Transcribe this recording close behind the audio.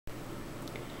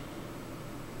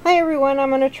Hi everyone, I'm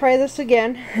going to try this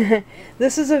again.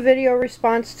 This is a video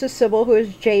response to Sybil, who is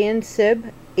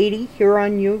JandSib80 here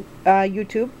on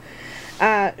YouTube.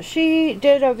 She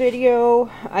did a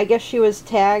video, I guess she was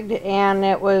tagged, and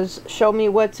it was show me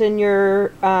what's in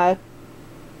your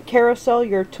carousel,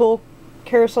 your tool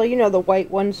carousel, you know, the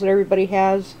white ones that everybody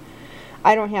has.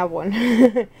 I don't have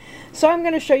one. So I'm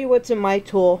going to show you what's in my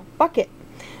tool bucket.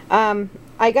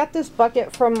 I got this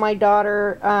bucket from my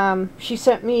daughter. She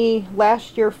sent me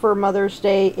last year for Mother's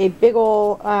Day a big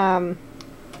ol'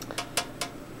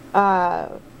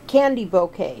 candy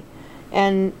bouquet,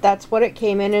 and that's what it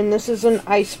came in. And this is an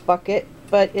ice bucket,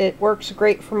 but it works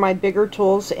great for my bigger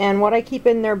tools. And what I keep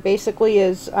in there basically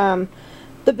is the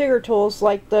bigger tools,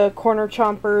 like the corner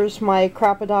chompers, my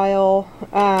crocodile,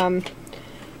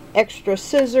 extra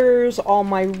scissors, all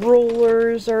my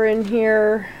rulers are in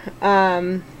here.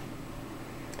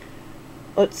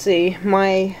 Let's see,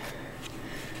 I'm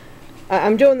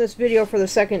doing this video for the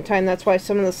second time, that's why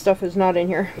some of the stuff is not in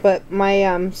here, but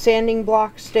my sanding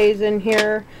block stays in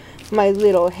here. My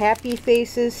little happy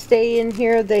faces stay in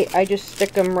here. I just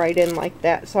stick them right in like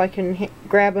that so I can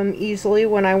grab them easily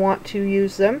when I want to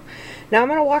use them. Now I'm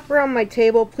going to walk around my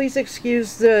table. Please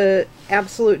excuse the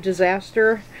absolute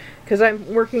disaster because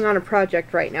I'm working on a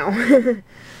project right now.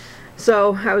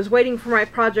 So I was waiting for my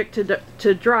project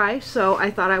to dry, so I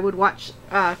thought I would watch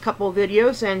a couple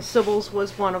videos, and Sybil's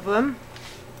was one of them.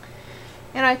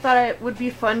 And I thought it would be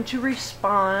fun to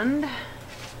respond.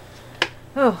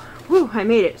 Oh, whew, I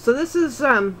made it. So this is,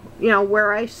 you know,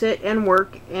 where I sit and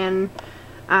work and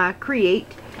create.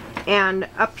 And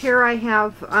up here I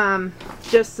have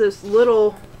just this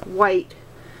little white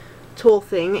tool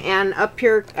thing, and up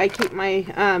here I keep my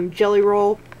Jelly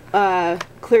Roll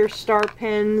clear star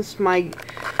pens, my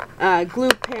glue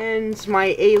pens,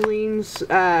 my Aleene's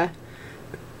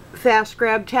fast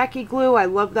grab tacky glue. I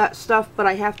love that stuff, but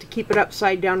I have to keep it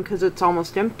upside down because it's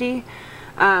almost empty.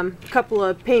 A couple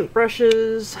of paint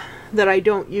brushes that I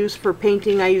don't use for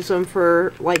painting. I use them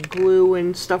for like glue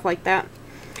and stuff like that.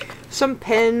 Some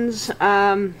pens,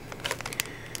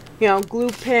 you know, glue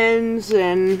pens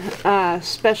and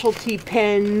specialty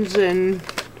pens and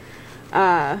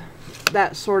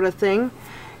that sort of thing.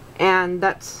 And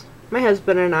that's my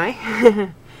husband and I.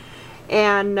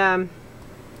 And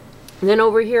then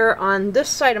over here on this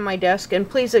side of my desk, and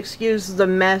please excuse the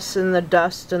mess and the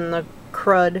dust and the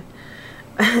crud,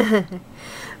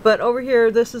 but over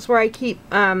here, this is where I keep,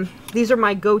 these are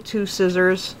my go-to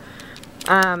scissors.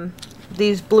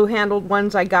 These blue handled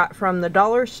ones I got from the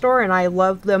dollar store, and I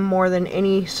love them more than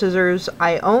any scissors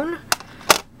I own.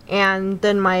 And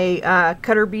then my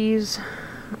cutter bees,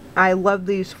 I love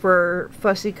these for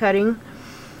fussy cutting.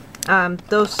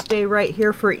 Those stay right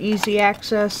here for easy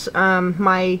access.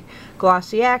 My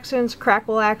glossy accents,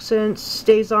 crackle accents,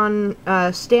 stays on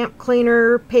stamp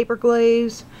cleaner, paper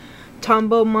glaze,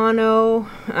 Tombow Mono.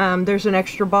 There's an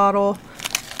extra bottle.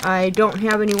 I don't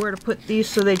have anywhere to put these,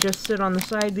 so they just sit on the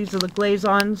side. These are the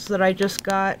glaze-ons that I just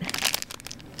got.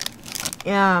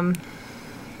 There's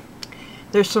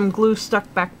some glue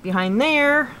stuck back behind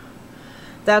there.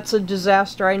 That's a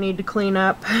disaster I need to clean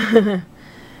up. And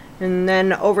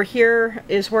then over here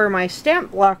is where my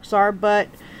stamp blocks are, but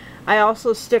I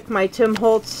also stick my Tim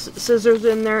Holtz scissors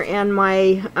in there, and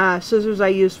my scissors I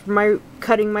use for my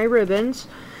cutting my ribbons,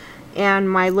 and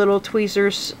my little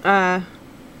tweezers,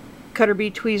 cutter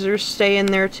bee tweezers stay in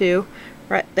there too,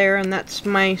 right there, and that's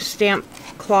my stamp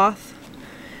cloth.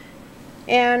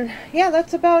 And yeah,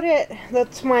 that's about it.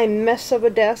 That's my mess of a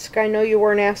desk. I know you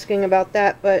weren't asking about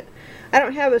that, but I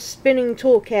don't have a spinning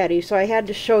tool caddy, so I had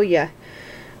to show you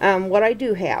what I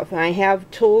do have. I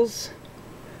have tools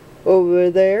over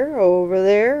there, over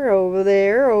there, over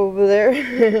there, over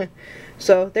there.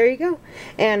 So there you go.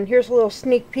 And here's a little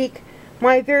sneak peek.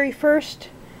 My very first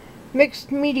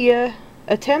mixed media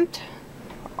attempt.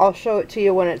 I'll show it to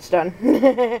you when it's done.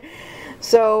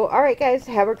 So, alright guys,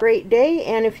 have a great day,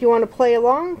 and if you want to play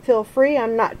along, feel free.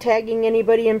 I'm not tagging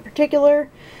anybody in particular.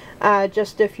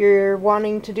 Just if you're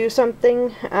wanting to do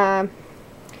something.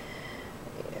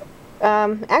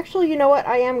 Actually, you know what?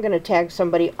 I am going to tag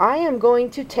somebody. I am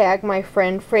going to tag my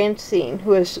friend Francine,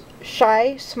 who is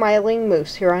Shy Smiling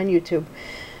Moose here on YouTube.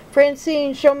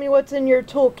 Francine, show me what's in your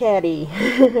tool caddy.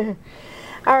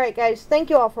 Alright guys,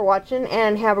 thank you all for watching,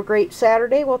 and have a great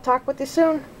Saturday. We'll talk with you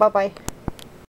soon. Bye-bye.